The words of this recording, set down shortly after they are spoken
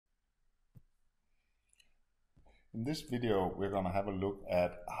In this video, we're going to have a look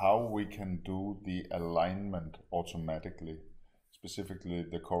at how we can do the alignment automatically, specifically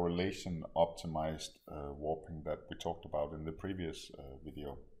the correlation optimized warping that we talked about in the previous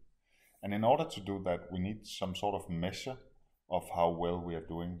video. And in order to do that, we need some sort of measure of how well we are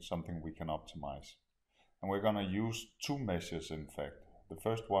doing something we can optimize. And we're going to use two measures, in fact. The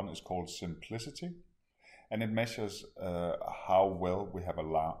first one is called simplicity, and it measures how well we have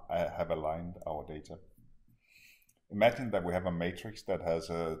aligned our data. Imagine that we have a matrix that has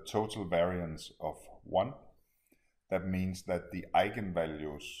a total variance of 1. That means that the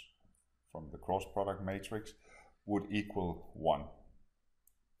eigenvalues from the cross product matrix would equal 1.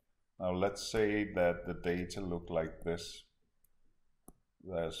 Now let's say that the data look like this.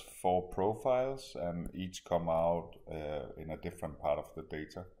 There's 4 profiles and each come out in a different part of the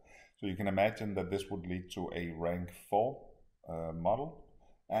data. So you can imagine that this would lead to a rank 4 model,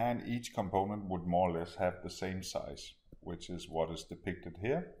 and each component would more or less have the same size, which is what is depicted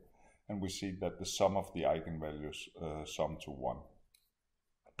here. And we see that the sum of the eigenvalues sum to 1.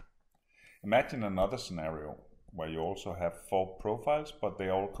 Imagine another scenario where you also have 4 profiles, but they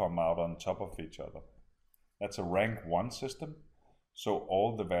all come out on top of each other. That's a rank 1 system. So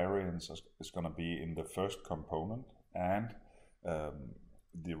all the variance is going to be in the first component, and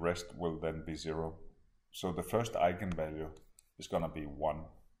the rest will then be 0. So the first eigenvalue is going to be 1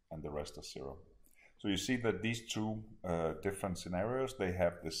 and the rest are 0. So you see that these two different scenarios, they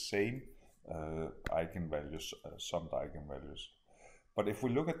have the same eigenvalues, summed eigenvalues. But if we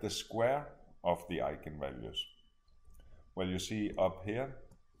look at the square of the eigenvalues, well, you see up here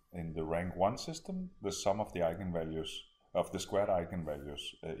in the rank 1 system, the sum of the eigenvalues of the squared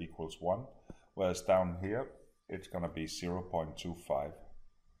eigenvalues equals 1, whereas down here it's going to be 0.25.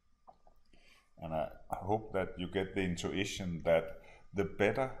 And I hope that you get the intuition that the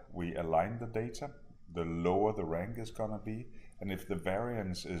better we align the data, the lower the rank is going to be. And if the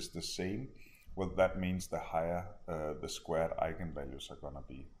variance is the same, well, that means the higher the squared eigenvalues are going to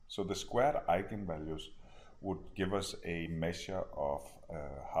be. So the squared eigenvalues would give us a measure of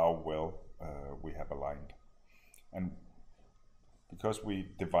how well we have aligned. And because we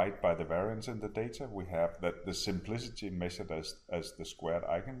divide by the variance in the data, we have that the simplicity measured as the squared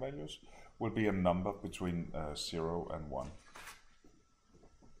eigenvalues will be a number between 0 and 1.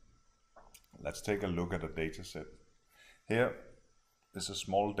 Let's take a look at a data set. Here is a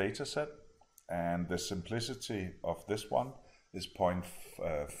small data set, and the simplicity of this one is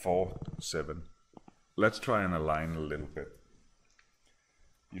 0.47. Let's try and align a little bit.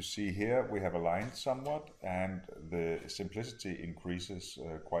 You see here we have aligned somewhat, and the simplicity increases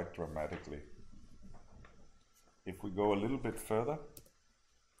quite dramatically. If we go a little bit further,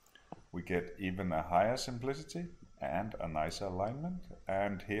 we get even a higher simplicity and a nicer alignment.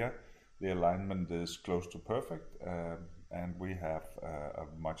 And here the alignment is close to perfect, and we have a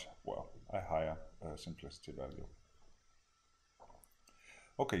higher simplicity value.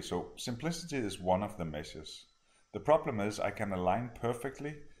 Okay, so simplicity is one of the measures. The problem is I can align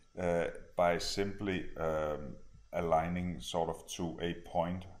perfectly by simply aligning sort of to a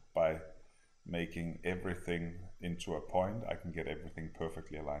point. By making everything into a point, I can get everything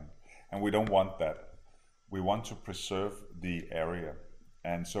perfectly aligned. And we don't want that. We want to preserve the area.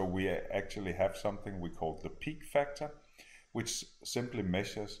 And so we actually have something we call the peak factor, which simply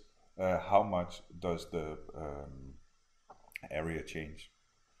measures how much does the area change.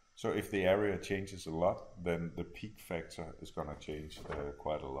 So if the area changes a lot, then the peak factor is going to change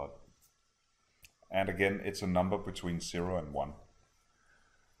quite a lot. And again, it's a number between 0 and 1.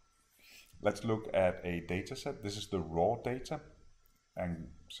 Let's look at a data set. This is the raw data.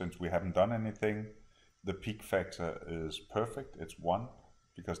 And since we haven't done anything, the peak factor is perfect. It's 1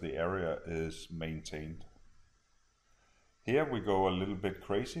 because the area is maintained. Here we go a little bit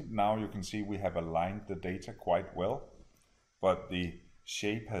crazy. Now you can see we have aligned the data quite well, but the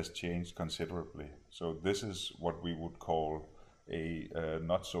shape has changed considerably. So this is what we would call a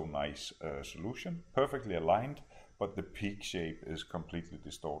not so nice solution. Perfectly aligned, but the peak shape is completely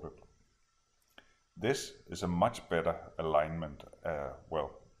distorted. This is a much better alignment.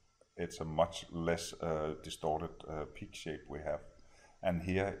 It's a much less distorted peak shape we have, and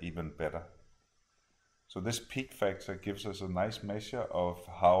here even better. So this peak factor gives us a nice measure of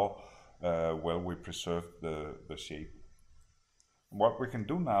how well we preserve the shape. What we can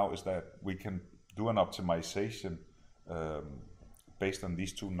do now is that we can do an optimization based on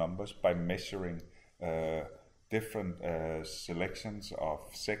these two numbers by measuring different selections of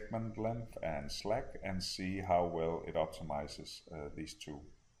segment length and slack, and see how well it optimizes these two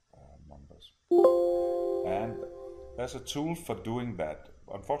numbers. And there's a tool for doing that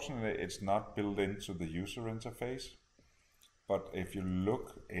unfortunately it's not built into the user interface, but if you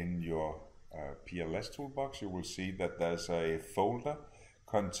look in your PLS toolbox, you will see that there's a folder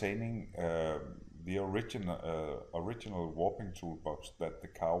containing the original warping toolbox that the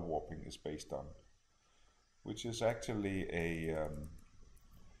cow warping is based on, which is actually a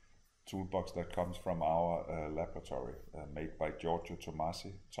toolbox that comes from our laboratory, made by Giorgio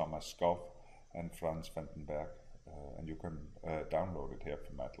Tomasi, Thomas Skov, and Franz Vandenberg, and you can download it here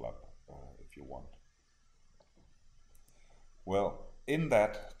from MATLAB if you want. Well, in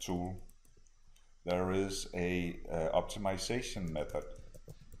that tool there is a optimization method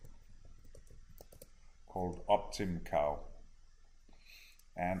called OptinCow,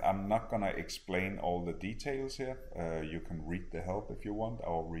 and I'm not going to explain all the details here. You can read the help if you want,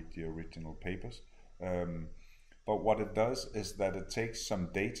 or read the original papers. But what it does is that it takes some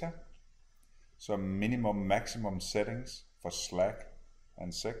data, some minimum maximum settings for slack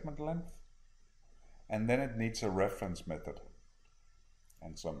and segment length, and then it needs a reference method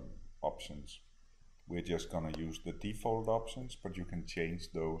and some options. We're just going to use the default options, but you can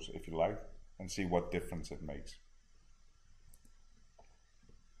change those if you like and see what difference it makes.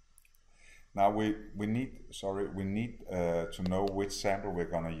 Now we need to know which sample we're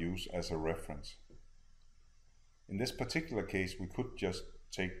going to use as a reference. In this particular case, we could just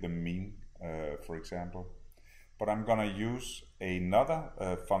take the mean, for example, but I'm going to use another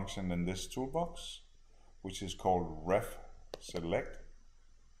function in this toolbox, which is called RefSelect.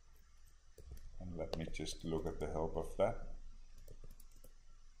 And let me just look at the help of that.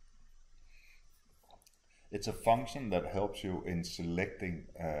 It's a function that helps you in selecting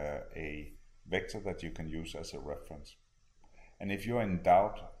a vector that you can use as a reference. And if you're in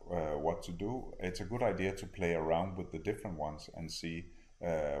doubt what to do, it's a good idea to play around with the different ones and see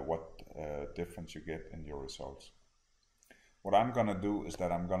what difference you get in your results. What I'm going to do is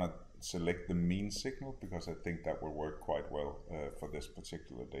that I'm going to select the mean signal, because I think that will work quite well for this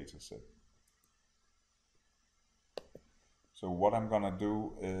particular data set. So what I'm going to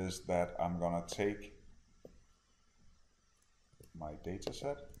do is that I'm going to take my data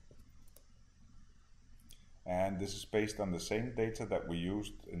set, and this is based on the same data that we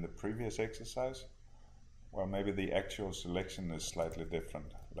used in the previous exercise. Well, maybe the actual selection is slightly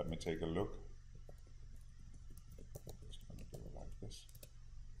different. Let me take a look. Just going to do it like this.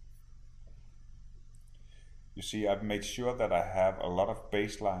 You see, I've made sure that I have a lot of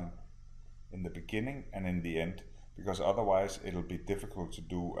baseline in the beginning and in the end, because otherwise it'll be difficult to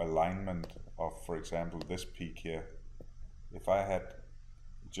do alignment of, for example, this peak here. If I had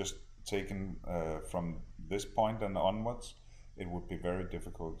just taken from this point and onwards, it would be very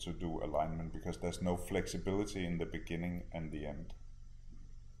difficult to do alignment, because there's no flexibility in the beginning and the end.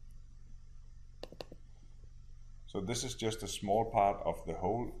 So this is just a small part of the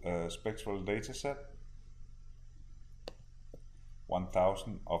whole spectral data set.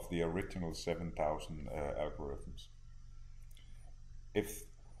 1,000 of the original 7,000 algorithms. If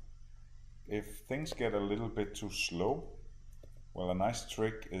things get a little bit too slow, well, a nice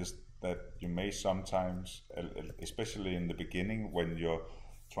trick is that you may sometimes, especially in the beginning when you're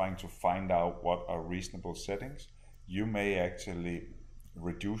trying to find out what are reasonable settings, you may actually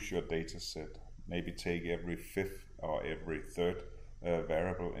reduce your data set, maybe take every fifth or every third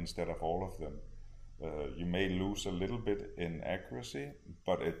variable instead of all of them. You may lose a little bit in accuracy,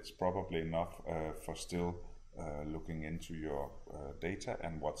 but it's probably enough for still looking into your data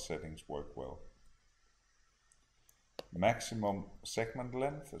and what settings work well. Maximum segment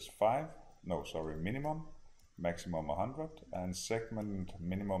length is 5, no, sorry, minimum, maximum 100, and segment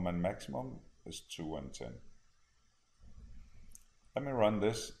minimum and maximum is 2 and 10. Let me run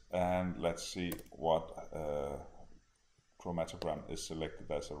this and let's see what chromatogram is selected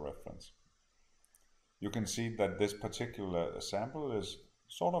as a reference. You can see that this particular sample is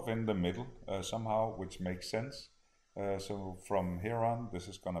sort of in the middle somehow, which makes sense. So from here on, this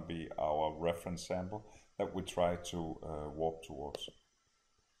is going to be our reference sample that we try to warp towards.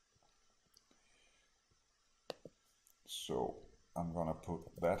 So I'm going to put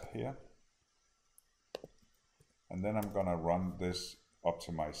that here, and then I'm going to run this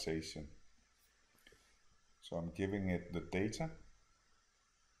optimization. So I'm giving it the data,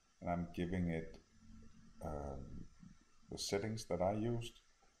 and I'm giving it the settings that I used,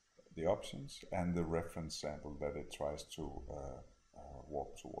 the options, and the reference sample that it tries to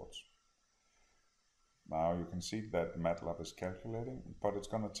warp towards. Now you can see that MATLAB is calculating, but it's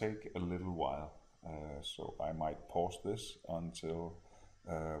going to take a little while. So I might pause this until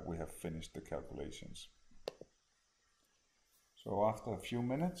we have finished the calculations. So after a few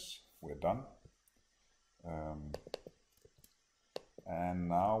minutes, we're done. And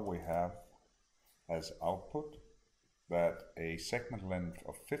now we have as output that a segment length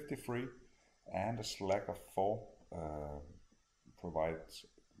of 53 and a slack of 4 provides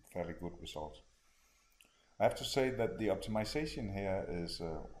fairly good results. I have to say that the optimization here is,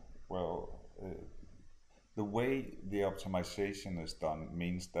 the way the optimization is done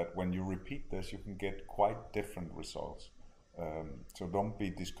means that when you repeat this, you can get quite different results. So don't be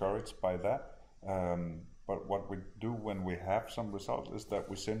discouraged by that. But what we do when we have some results is that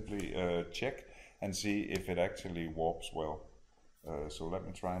we simply check and see if it actually warps well. So let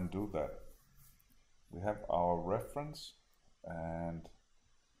me try and do that. We have our reference and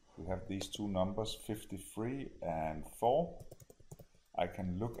we have these two numbers, 53 and 4. I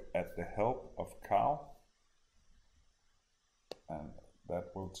can look at the help of cow and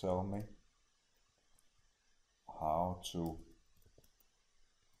that will tell me how to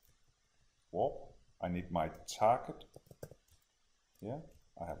warp. I need my target here.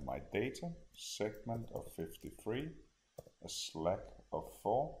 I have my data, segment of 53, a slack of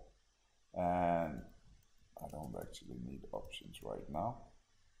 4, and I don't actually need options right now.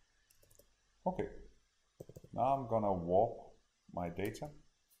 Okay, now I'm gonna warp my data.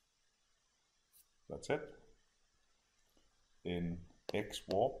 That's it. In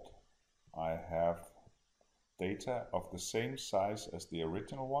XWarped, I have data of the same size as the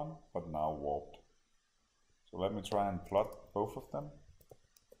original one, but now warped. So let me try and plot both of them.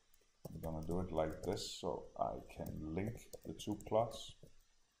 I'm gonna do it like this so I can link the two plots.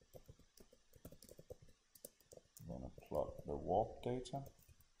 I'm gonna plot the warp data.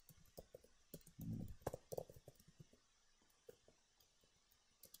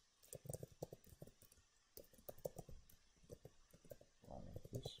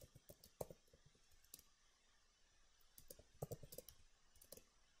 Like this.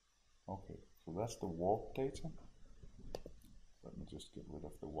 Okay, so that's the warp data. Let me just get rid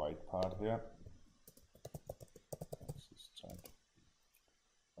of the white part here. This is tight.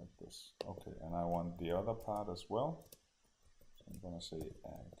 Like this. Okay, and I want the other part as well. So I'm going to say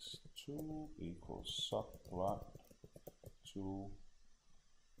x2 equals subplot 2,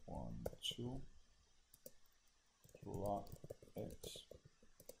 1, 2 plot x,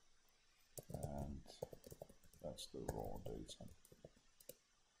 and that's the raw data.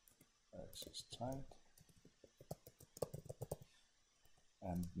 X is tight.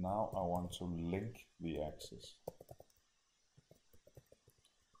 And now I want to link the axes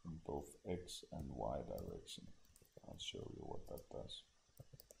in both X and Y direction. I'll show you what that does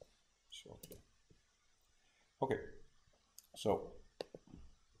shortly. Okay, so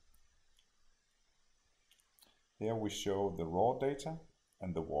here we show the raw data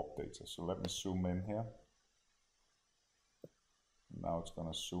and the warp data. So let me zoom in here. Now it's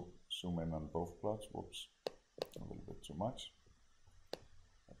going to zoom in on both plots. Whoops, a little bit too much.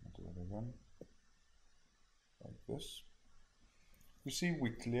 Let me do it again, like this. You see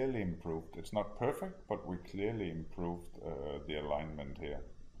we clearly improved. It's not perfect, but we clearly improved the alignment here.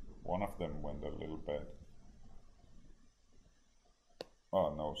 One of them went a little bad.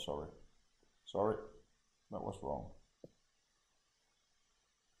 Oh no, sorry. Sorry, that was wrong.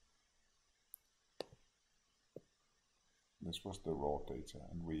 This was the raw data,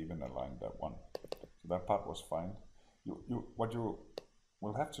 and we even aligned that one. So that part was fine. What you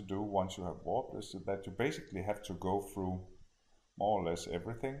will have to do once you have warped is that you basically have to go through more or less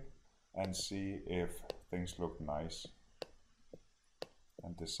everything and see if things look nice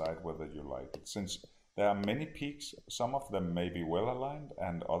and decide whether you like it. Since there are many peaks, some of them may be well aligned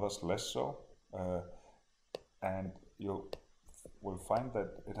and others less so, and you will find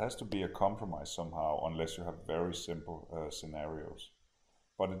that it has to be a compromise somehow unless you have very simple scenarios.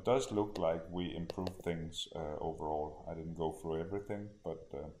 But it does look like we improved things overall. I didn't go through everything, but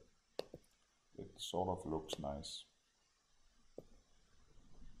it sort of looks nice.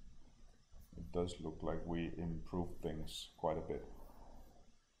 It does look like we improved things quite a bit.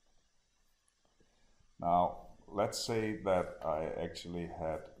 Now, let's say that I actually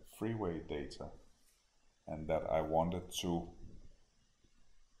had freeway data and that I wanted to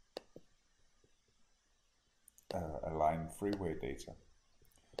align freeway data.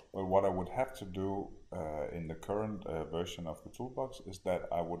 Well, what I would have to do in the current version of the toolbox is that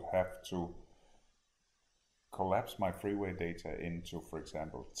I would have to collapse my freeway data into, for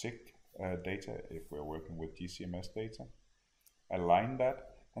example, Xtic.data if we're working with GCMS data, align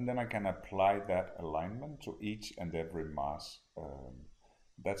that, and then I can apply that alignment to each and every mass.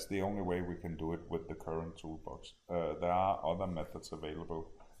 That's the only way we can do it with the current toolbox. There are other methods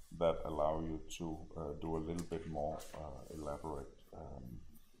available that allow you to do a little bit more elaborate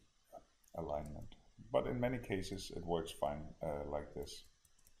alignment. but in many cases it works fine like this.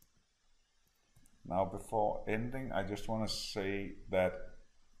 Now before ending, I just want to say that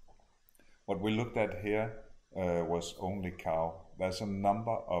what we looked at here was only cow. There's a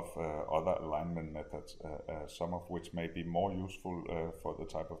number of other alignment methods, some of which may be more useful for the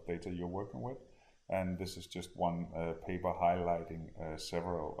type of data you're working with. And this is just one paper highlighting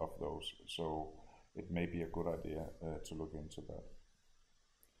several of those. So it may be a good idea to look into that.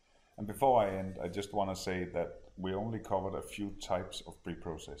 And before I end, I just want to say that we only covered a few types of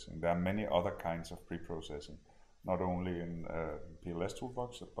preprocessing. There are many other kinds of preprocessing, not only in PLS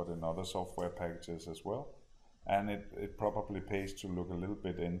Toolbox, but in other software packages as well. And it probably pays to look a little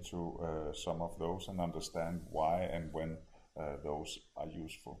bit into some of those and understand why and when those are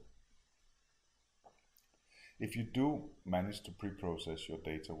useful. If you do manage to preprocess your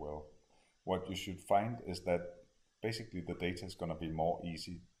data well, what you should find is that basically the data is going to be more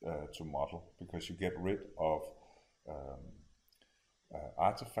easy to model, because you get rid of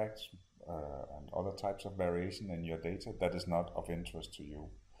artifacts and other types of variation in your data that is not of interest to you.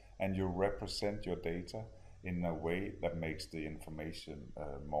 And you represent your data in a way that makes the information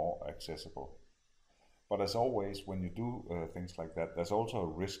more accessible. But as always, when you do things like that, there's also a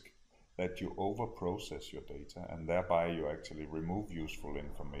risk that you over-process your data, and thereby you actually remove useful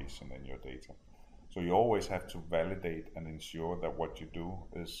information in your data. So you always have to validate and ensure that what you do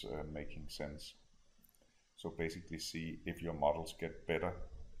is making sense. So basically see if your models get better,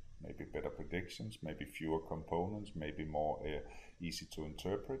 maybe better predictions, maybe fewer components, maybe more easy to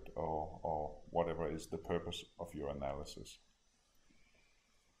interpret, or whatever is the purpose of your analysis.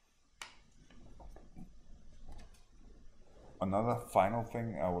 Another final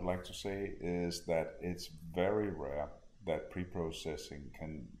thing I would like to say is that it's very rare that preprocessing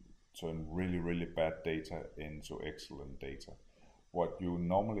can turn really bad data into excellent data. What you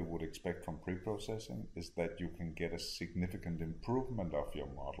normally would expect from preprocessing is that you can get a significant improvement of your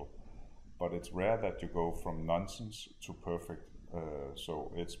model, but it's rare that you go from nonsense to perfect.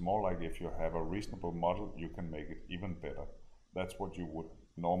 So it's more like if you have a reasonable model, you can make it even better. That's what you would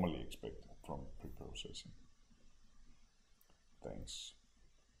normally expect from preprocessing. Thanks.